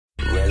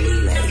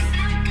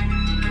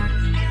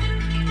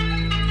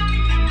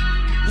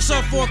What's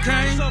up,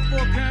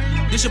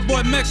 4K? This your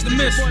boy Max the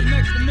Miss. I'm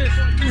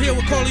here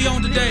with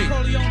Corlione today,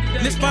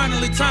 and it's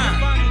finally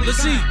time. Let's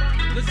see.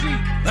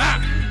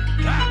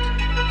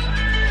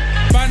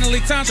 Finally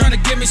time trying to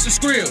get me some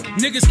skrill.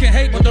 Niggas can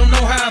hate but don't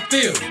know how I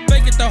feel.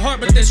 Fake it the heart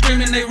but they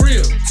screaming they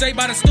real. Say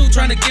by the stool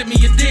trying to get me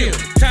a deal.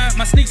 Tie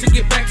my sneaks and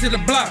get back to the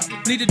block.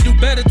 Need to do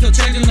better till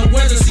changing the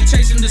weather. She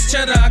chasing this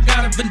cheddar, I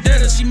got a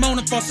vendetta. She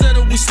moaning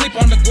falsetto, we sleep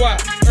on the guap.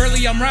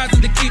 Early I'm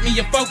rising to keep me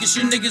in focus.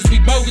 You niggas be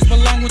bogus,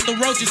 belong with the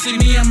roaches. See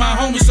me and my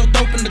homies so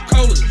dope in the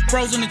colas.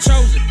 Frozen and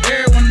chosen,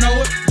 everyone know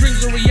it.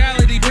 Dreams of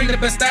reality, bring the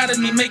best out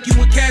of me. Make you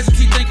a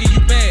casualty thinking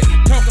you bad.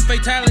 Talking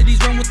fatalities,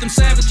 run with them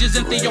savages.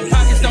 Empty your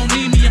pockets, don't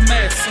need me a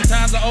mask.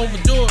 Sometimes I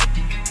overdo it,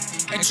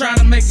 ain't trying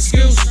to make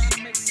excuses.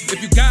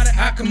 If you got it,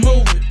 I can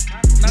move it.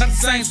 Not the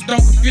same, so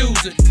don't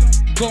confuse it.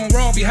 Going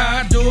raw be how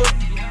I do it.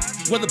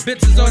 Whether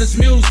bitches or this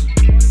music.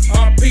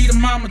 RP to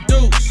Mama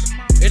Dukes.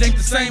 It ain't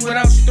the same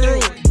without you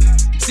through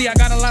it. See, I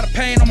got a lot of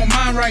pain on my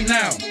mind right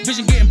now.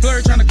 Vision getting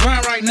blurred, trying to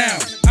grind right now.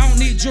 I don't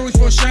need jewelry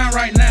for a shine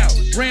right now.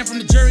 Ran from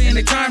the jury and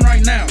they time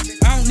right now.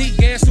 I don't need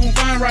gas, doing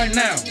fine right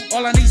now.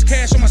 All I need is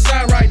cash on my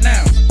side right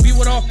now. Be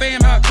with all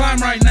fam, how I climb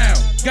right now.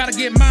 Gotta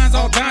get mines,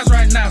 all dimes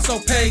right now. So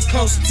pay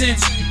close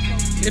attention.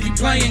 If you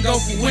playing, go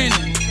for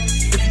winning.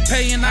 If you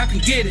paying, I can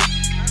get it.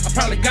 I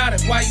probably got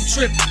it, why you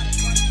tripping?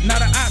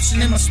 Not an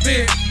option in my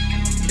spirit.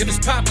 If it's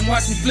popping,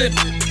 watch me flip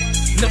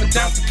it. Never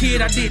doubt the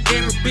kid, I did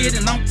every bit,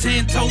 and I'm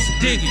 10 toes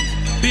digging.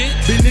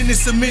 Been in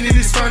this a minute,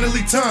 it's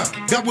finally time.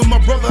 Got with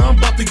my brother, I'm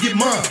about to get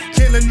mine.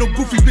 Can't let no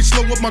goofy bitch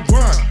slow up my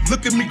grind.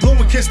 Look at me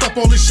glowing, can't stop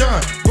all this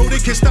shine. Bro,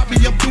 they can't stop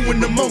me, I'm doing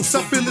the most.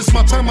 I feel it's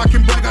my time, I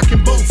can brag, I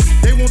can boast.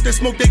 They want that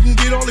smoke, they can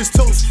get all this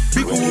toast.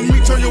 People with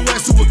me, turn your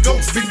ass to a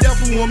ghost. Been down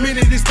for 1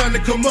 minute, it's time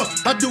to come up.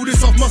 I do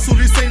this off muscle,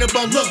 this ain't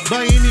about luck.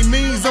 By any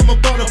means, I'm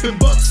about up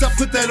in bucks. I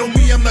put that on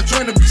me, I'm not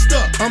trying to be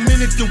stuck. I'm in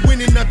it to win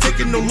it, not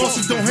taking no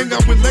losses. Don't hang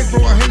out with lame,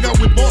 bro, I hang out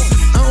with bosses.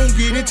 I don't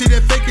get into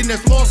that faking,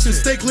 that's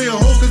losses. Stay clear of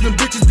hoes, cause them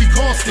bitches be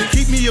costing.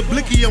 Keep me a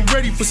blicky, I'm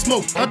ready for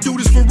smoke. I do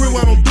this for real,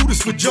 I don't do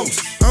this for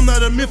jokes. I'm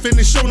not a myth and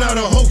the show not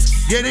a hoax.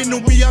 Yeah, they know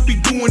me, I be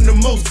doing the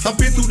most. I've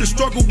been through the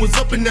struggle, was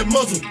up in that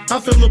muzzle. I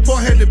fell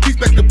apart, had to piece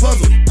back the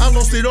puzzle. I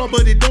lost it all,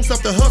 but it don't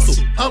stop the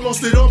hustle. I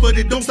lost it all, but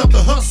it don't stop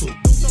the hustle.